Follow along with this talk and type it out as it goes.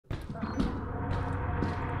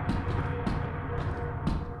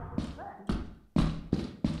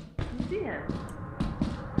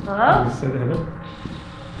Hello? He said hello.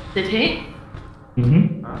 Did he?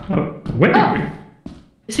 Mm-hmm. Oh, wait. Oh.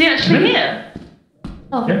 Is he actually here?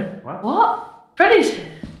 Oh, Yeah. what? Freddy's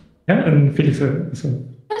here. Yeah, and Felix as well.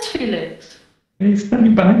 Where's Felix? He's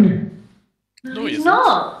standing behind you. No, he he's isn't.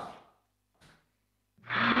 not.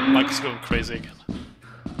 Mike is going crazy again.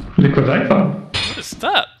 Look what I found. What is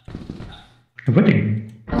that? A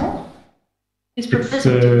wedding. Oh. He's It's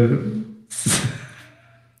proposing.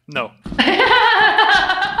 No.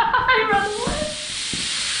 I ran away.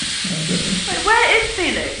 Wait, where is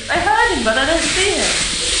Felix? I heard him, but I don't see him.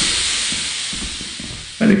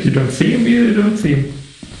 And if you don't see him, you don't see him.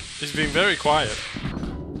 He's being very quiet.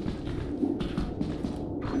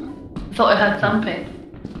 I thought I heard thumping.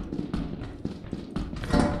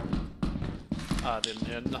 I didn't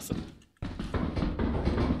hear nothing.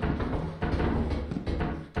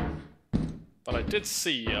 But I did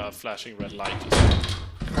see a flashing red light.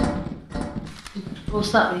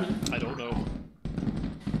 What's that mean? I don't know.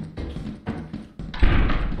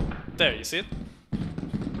 There, you see it?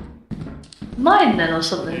 Mine then or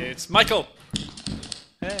something? It's Michael!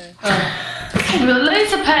 Hey. With a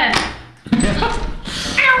laser pen!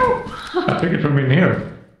 Ow! I took it from in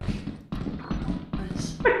here.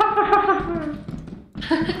 Nice.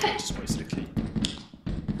 Just wasted a key.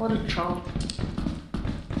 What a troll.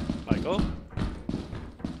 Michael?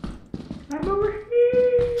 I'm over here.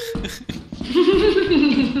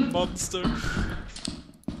 Monster!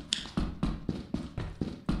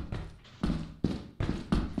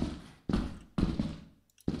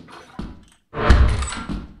 We're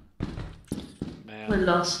Man,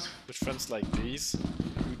 lost. with friends like these,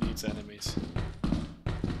 who needs enemies?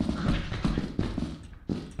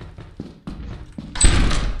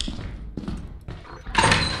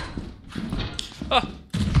 Ah!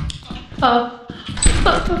 Oh.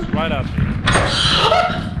 Right at me.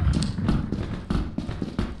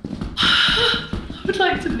 I would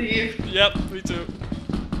like to leave. Yep, me too.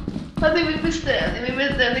 I think we missed it. I think we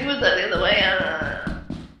missed it. I think it was the other way.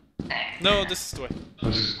 No, this is the way.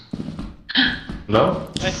 Hello?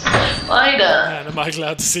 Hey, Spider. man, am I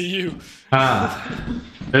glad to see you. Ah,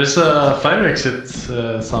 there's a fire exit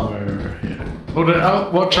somewhere here. Oh,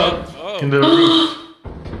 watch out Oh. in the roof.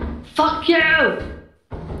 Fuck you!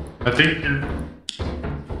 I think I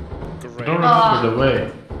Great. don't remember the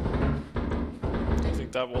way. I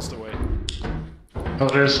think that was the way. Oh,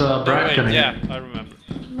 there's a No, bracken wait, here. yeah, I remember.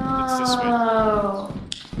 No. this way.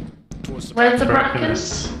 Towards the Where's the back. Bracken bracken?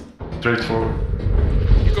 is straight forward.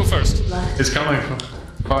 You go first. Left. It's coming from.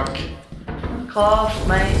 Fuck. Fuck off,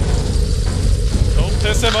 mate. Don't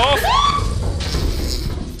piss him off!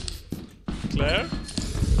 Claire?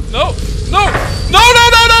 No! No! No, no,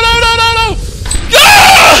 no, no, no, no, no, no! Ah!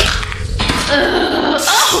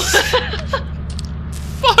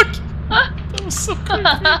 Fuck! That was so creepy.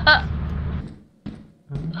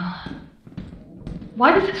 Why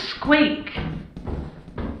does it squeak?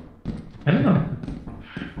 I don't know.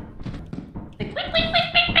 Like, wick, wick, wick,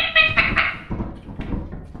 wick, wick, wick,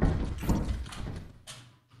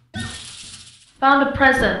 wick. Found a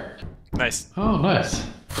present. Nice. Oh, nice.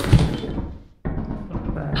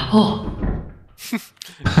 Oh.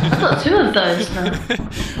 I've got two of those now.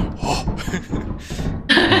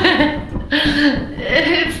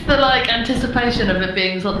 It's the like anticipation of it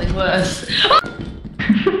being something worse.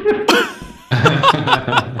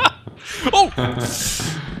 Oh!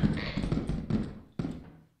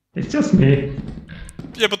 It's just me.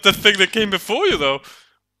 Yeah, but the thing that came before you, though.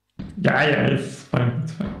 Yeah, it's fine.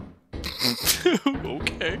 It's fine.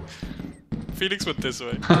 Okay. Felix went this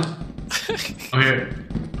way. Oh, here.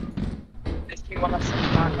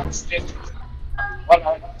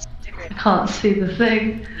 I can't see the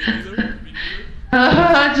thing.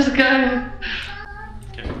 Just go.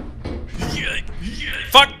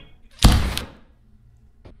 Fuck!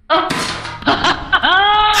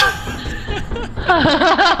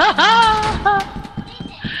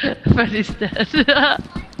 Freddy's dead.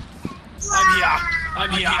 I'm here!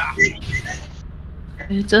 I'm here!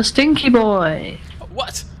 It's a stinky boy.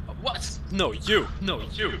 What? What? No, you! No,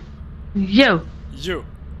 you! Yo. You!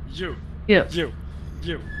 You! Yo. You!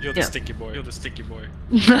 You! You're the Yeah. stinky boy. You're the stinky boy.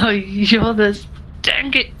 No, you're the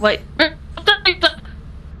stinky. Wait.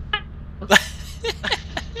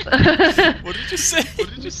 What did you say? What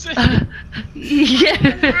did you say? Yo.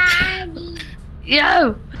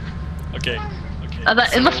 Yo. Okay.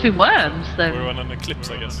 Okay. It must be worms We're then. on an eclipse,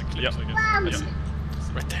 I guess. Yep. Yep.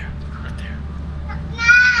 Right there. Right there.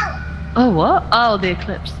 Oh, what? Oh, the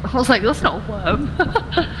eclipse. I was like, that's not a worm.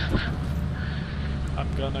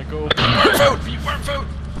 I'm gonna go. Worm food! Be worm food!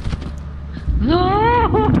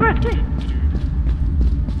 No, Freddy.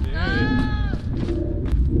 Yeah.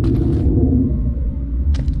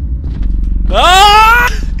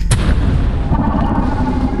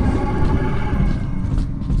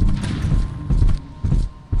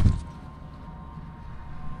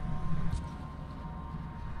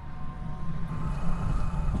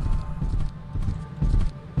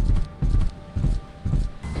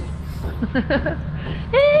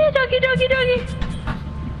 Hey, doggy, doggy, doggy.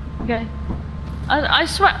 Okay. I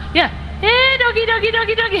swear. Yeah. Hey, doggy, doggy,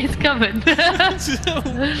 doggy, doggy. It's coming. Yeah,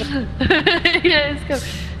 it's coming.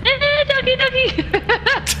 Hey, doggy, doggy.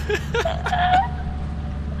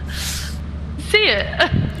 See it?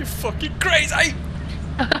 You're fucking crazy!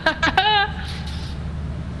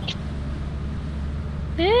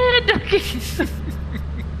 Hey, doggy.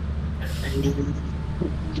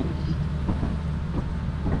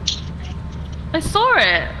 I saw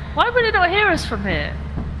it. Why would it not hear us from here?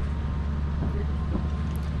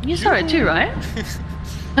 You saw it too, right?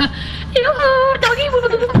 Yoo-hoo, doggy.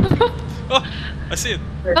 Oh, I see it.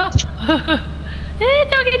 Oh. Hey,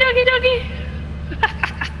 doggy, doggy, doggy.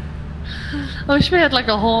 I wish we had like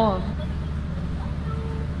a horn.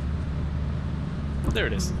 There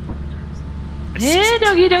it is. Hey,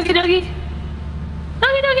 doggy, doggy, doggy.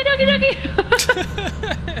 Doggy, doggy, doggy, doggy.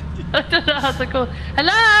 I don't know how to call.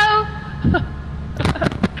 Hello?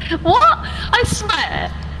 What? I swear.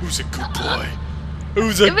 Who's a good boy?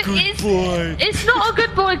 Who's a good boy? It's not a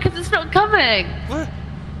good boy because it's not coming. What?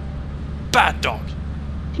 Bad dog.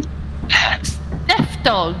 Deaf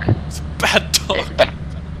dog. It's a bad dog.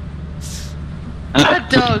 Bad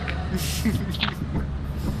dog.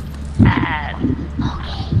 Bad.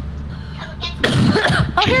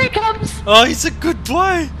 Oh, here he comes. Oh, he's a good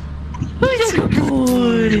boy. Who's a good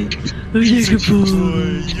boy? Who's a good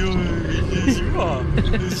boy? Yes, you are.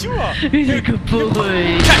 Yes, you are. Who's a good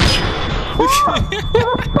boy?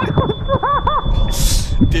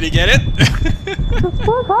 Did he get it?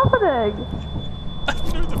 What's happening? I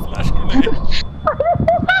threw the flash grenade.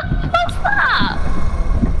 What's that?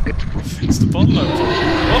 It's the bottle opener.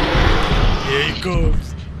 Oh, here he comes.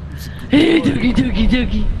 Hey, doggy, doggy,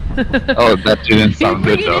 doggy. Oh, that didn't sound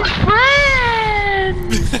good though. His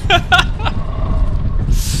friend.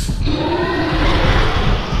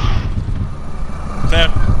 There.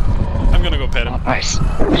 I'm gonna go pet him. Oh, nice.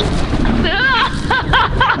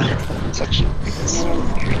 Such.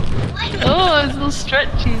 Oh, it's a little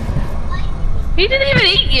stretchy. He didn't even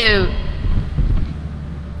eat you.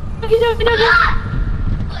 Doggy, doggy, doggy.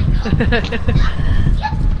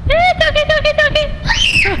 Hey, doggy, doggy, doggy.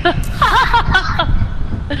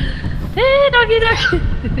 Hey, doggy,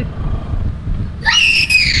 doggy.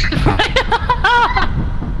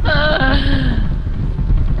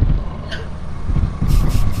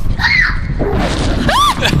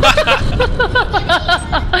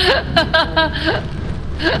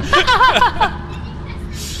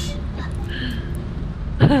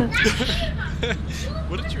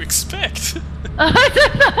 What did you expect? I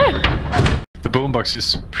don't know. The boombox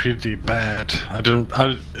is pretty bad. I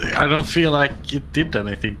don't feel like it did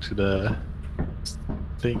anything to the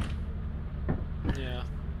thing. Yeah.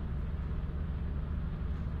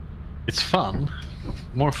 It's fun,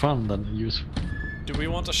 more fun than useful. Do we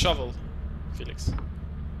want a shovel, Felix?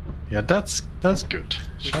 Yeah, that's good.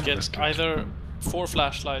 We Shovel can is get good. either 4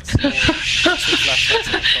 flashlights or 2 flashlights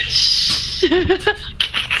and a shovel.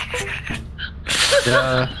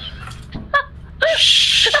 Yeah.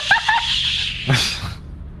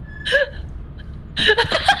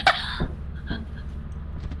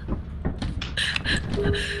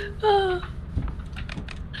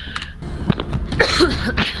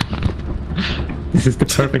 This is the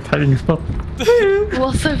perfect hiding spot.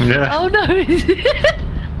 What's the? Yeah. Oh no!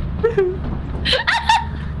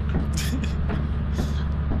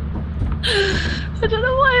 I don't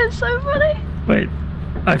know why it's so funny. Wait,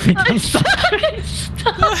 I think I'm I'm stuck. stuck. I'm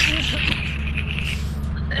stuck.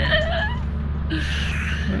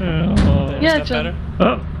 Oh. Yeah, Is that John. better?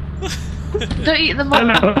 Oh. Don't eat them up.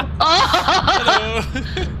 Hello. Oh!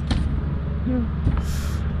 Hello!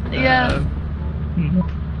 Yeah.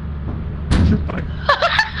 This is fine.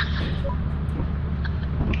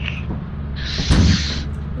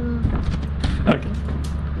 Okay.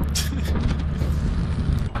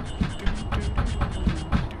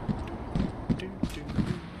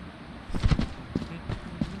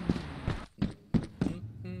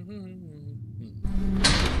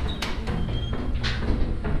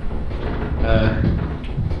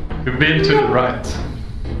 We've been to the right.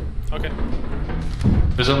 Okay.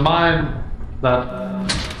 There's a mine that.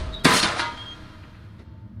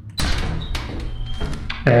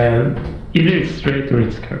 Either it's straight or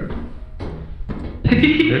it's curved.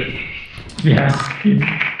 Yeah. You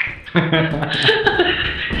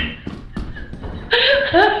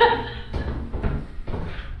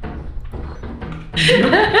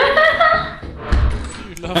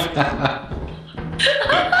love it.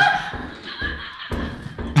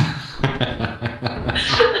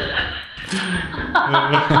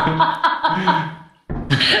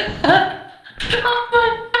 Oh my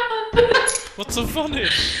god. funny.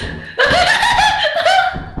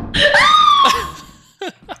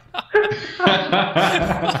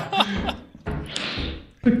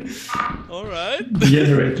 All right. The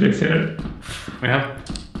generator is here. We have.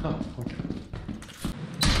 Oh, okay.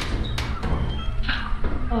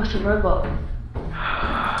 Oh, it's a robot.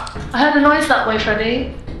 I heard a noise that way,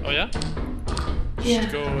 Freddy. Oh yeah. Yeah.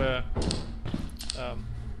 Go.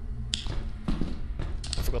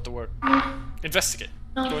 I forgot the word. Investigate.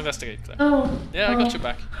 Oh. Go investigate, Claire. Oh. Yeah, I got your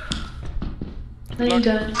back. No, you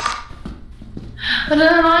don't. I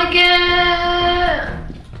don't like it.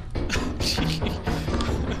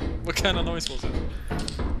 What kind of noise was it?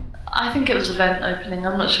 I think it was a vent opening.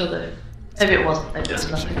 I'm not sure though. Maybe it wasn't. Maybe it was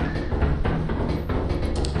nothing. Check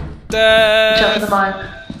for the Death! mine.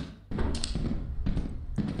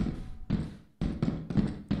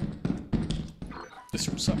 This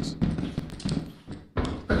room sucks.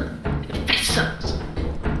 It sucks.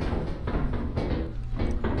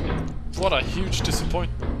 What a huge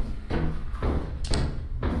disappointment.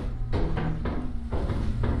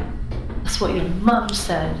 That's what your mum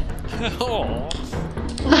said. Aww.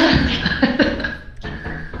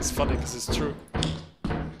 It's funny because it's true.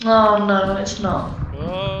 Oh no, it's not.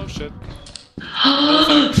 Oh shit.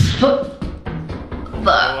 But Go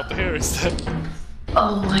up here instead.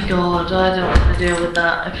 oh my god, I don't want to deal with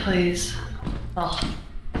that. Please. Oh,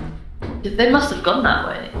 they must have gone that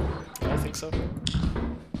way. I think so.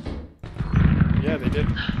 Yeah, they did.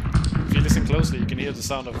 If you listen closely, you can hear the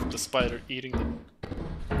sound of the spider eating them.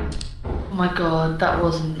 Oh my god, that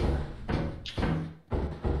wasn't.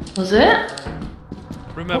 Was it?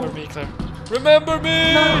 Remember me, Claire. Remember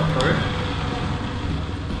me! No. Sorry.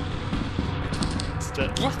 It's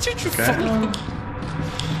dead. What did you Okay. fucking...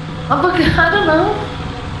 Oh my god, I don't know.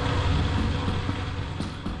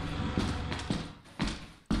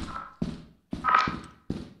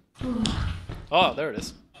 Oh, there it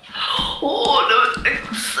is. Oh no,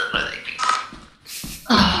 thanks.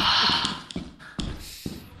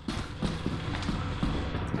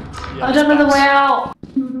 Yeah, I don't know the it's way nice. out.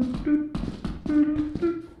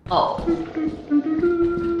 Oh.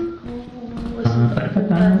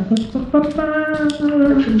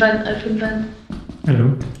 Open vent, open vent. Hello.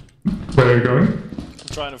 Where are you going? I'm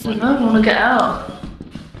trying to I find don't know, I want to get out.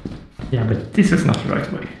 Yeah, but this is not the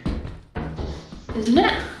right way. Isn't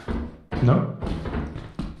it? No.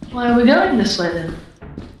 Why are we going this way then?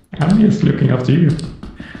 I'm just looking after you.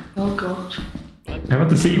 Oh god. I want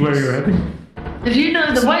to see where you're heading. If you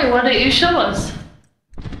know the way, why don't you show us?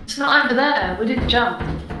 It's not over there. We didn't jump.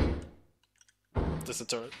 There's a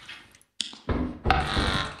turret.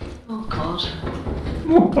 Oh god.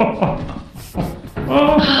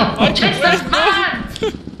 I Chase that man!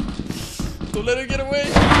 Don't let her get away!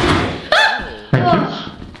 Thank you.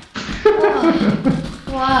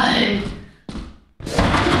 Why?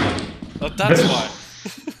 Oh, that's why.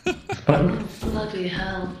 Bloody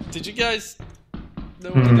hell. Did you guys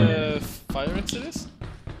know where the fire exit is?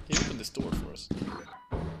 He opened this door for us.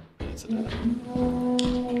 Yeah, it's in there.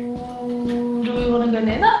 Do we want to go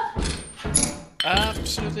near that?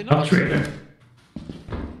 Absolutely not. Not really.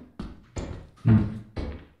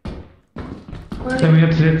 Where Then we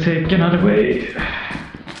have to take another way.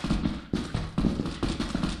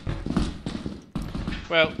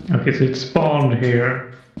 Well, Okay, so it spawned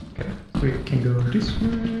here. Okay, so we can go this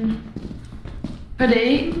way.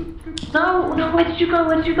 Ready? No, no, where did you go?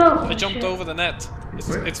 Where did you go? I jumped over the net.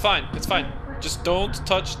 It's fine, it's fine. Just don't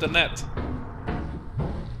touch the net. Oh,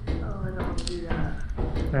 I don't want to do that.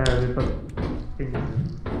 Det var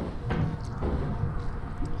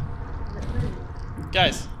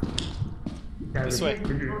Guys, this way.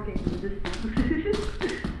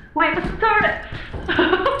 Wait, let's start it!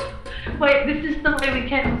 Wait, this is the way we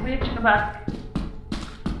came. We have to go back.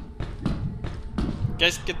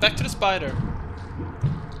 Guys, get back to the spider.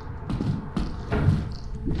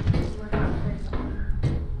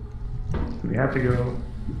 We have to go.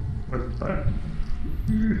 What's that?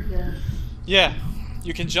 Yeah. Yeah,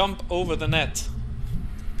 you can jump over the net.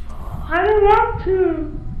 I don't want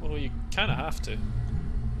to! Well, you kind of have to.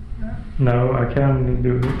 No, I can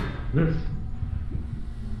do this.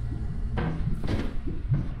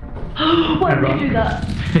 Why did you do that?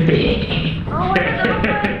 Oh, I don't know.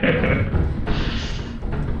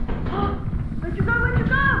 Where'd you go? Where'd you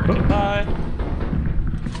go? Bye.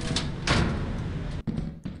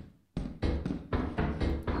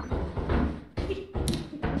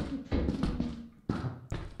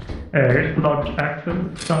 Large axle.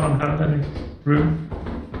 Someone have any room?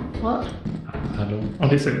 What? Hello. Oh,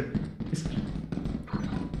 this is.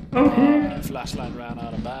 Okay. Flashlight ran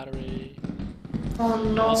out of battery. Oh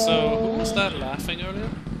no. Also, who was that laughing earlier?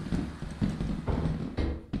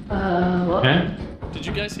 What? Yeah? Did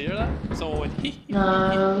you guys hear that? Someone went hee hee.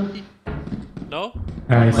 No. No?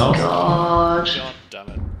 Nice. God. God damn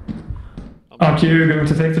it. Aren't you going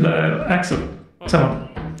to take the axle? Someone?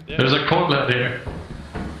 Yeah. There's a corklet here.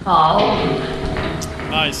 Oh.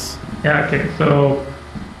 Nice. Yeah, okay, so...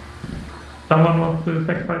 Someone wants to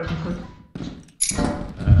sacrifice himself?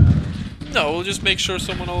 No, we'll just make sure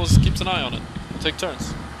someone else keeps an eye on it. We'll take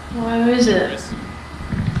turns. Where is it? Yes.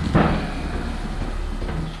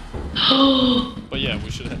 But yeah, we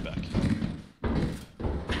should head back.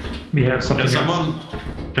 We have something Can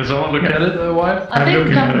else. someone look at it a while? I I'm think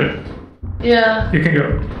looking at it. Yeah. You can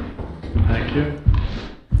go. Thank you.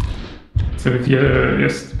 So if you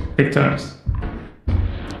just take turns.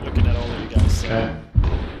 I'm looking at all of you guys. So Okay.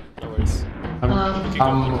 no worries.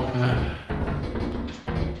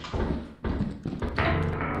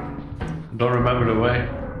 Don't remember the way.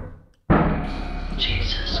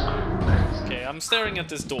 Jesus Christ. Okay, I'm staring at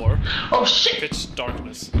this door. Oh shit! Pitch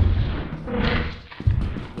darkness.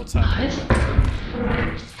 What's happening?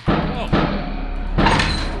 Guys? Oh,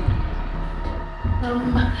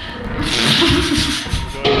 Um. we're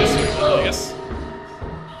going this way then, I guess.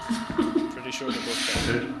 Pretty sure they're both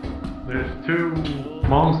dead. There's two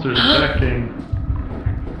monsters attacking.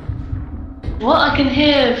 What? I can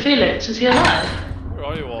hear Felix. Is he alive? Where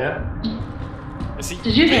are you all? Yeah. Is he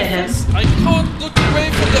Did you hear him? Yes, I can't look away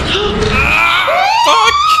from the. Ah!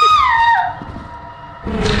 Fuck!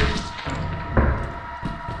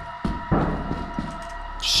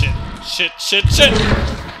 Shit! Shit! Shit! Shit!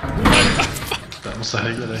 Det var så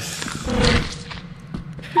hyggelig.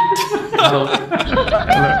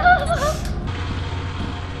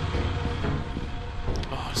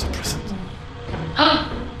 Oh, it's a present. I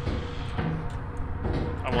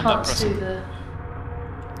want that Can't see present.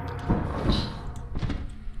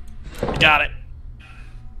 the. Got it.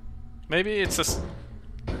 Maybe it's a.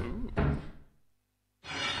 Ooh.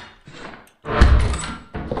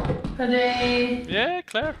 Ready? Yeah,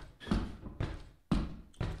 Claire.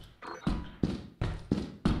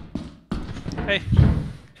 Hey.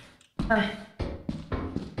 Hi.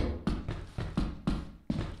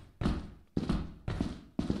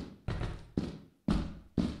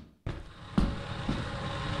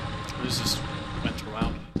 This just went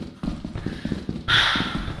around.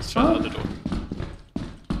 Let's try the other door.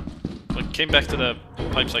 Like, came back to the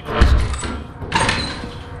pipes I closed.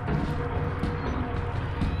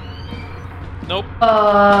 Nope.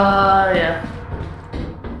 Yeah.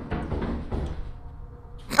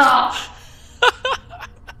 Ah!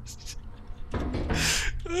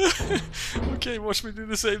 Okay, watch me do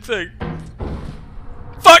the same thing.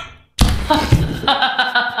 Fuck!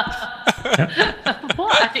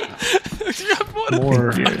 Why? You have one More.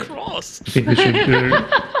 across. I think we should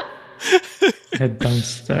head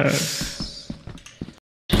downstairs.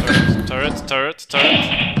 Turret.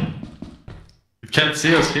 You can't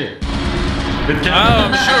see us here. It Oh, can.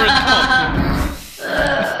 I'm sure it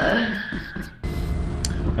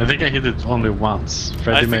can't. I think I hit it only once.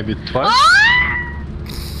 Freddy think- maybe twice.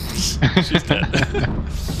 She's dead.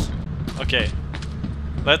 Okay.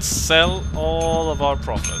 Let's sell all of our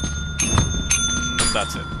profit.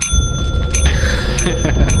 That's it.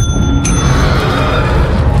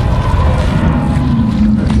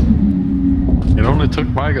 It only took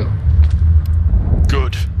my go.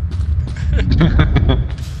 Good.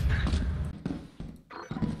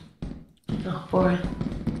 Oh, boring.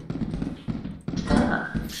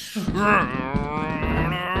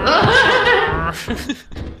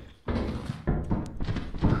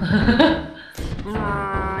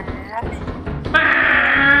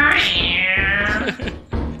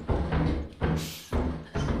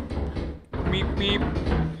 Meep meep.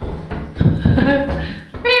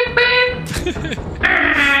 Beep beep.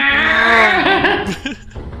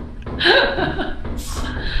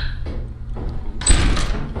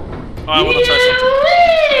 Oh, I wanna try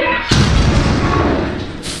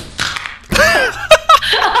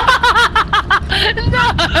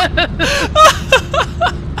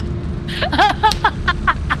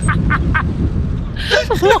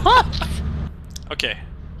What? Okay.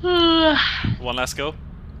 One last go.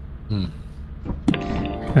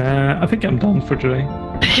 I think I'm done for today.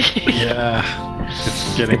 Yeah.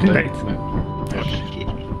 It's getting Getting late. late.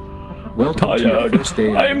 Welcome to your first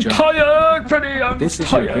day on the job. tired, Freddy. I'm This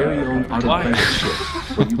is your very own autopilot ship,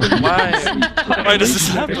 where you will Why? sleep Why does this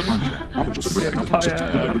happen? This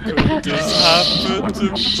happened to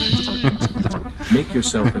me. Make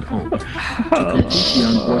yourself at home. To complete the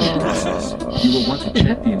onboarding process, you will want to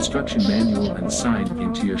check the instruction manual and sign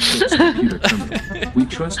into your ship's computer terminal. We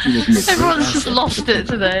trust you will be a great Everyone's just asset lost to the it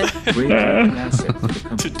today. company. Great asset to the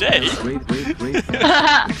company. Today? Great asset to the company.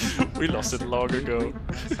 We lost it long ago.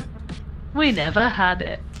 We never had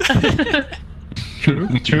it. True.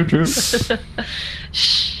 This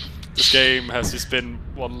game has just been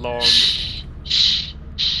one long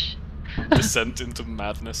descent into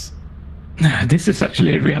madness. This is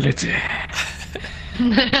actually reality.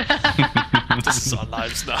 This is our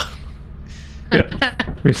lives now. Yeah.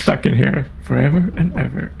 We're stuck in here forever and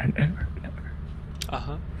ever and ever and ever.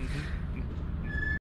 Uh-huh.